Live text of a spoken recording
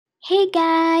Hey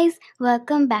guys,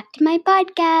 welcome back to my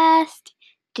podcast.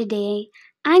 Today,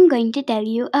 I'm going to tell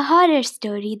you a horror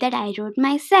story that I wrote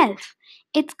myself.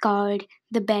 It's called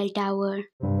The Bell Tower.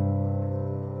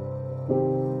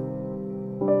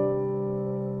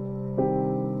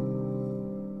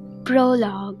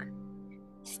 Prologue.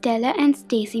 Stella and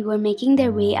Stacy were making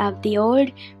their way up the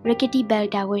old, rickety bell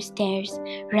tower stairs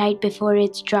right before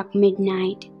it struck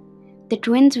midnight. The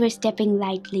twins were stepping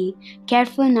lightly,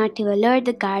 careful not to alert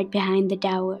the guard behind the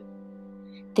tower.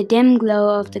 The dim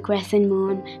glow of the crescent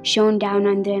moon shone down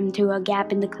on them through a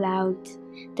gap in the clouds.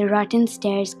 The rotten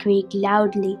stairs creaked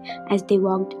loudly as they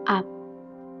walked up,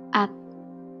 up,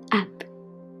 up.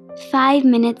 5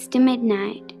 minutes to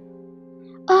midnight.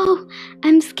 "Oh,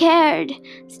 I'm scared,"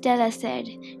 Stella said,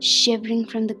 shivering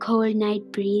from the cold night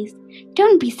breeze.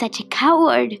 "Don't be such a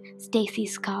coward," Stacy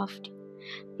scoffed.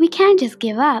 "We can't just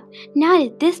give up, not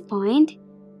at this point."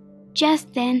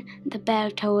 Just then, the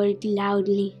bell tolled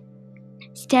loudly.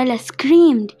 Stella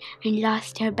screamed and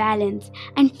lost her balance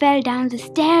and fell down the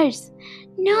stairs.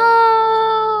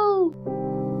 "No!"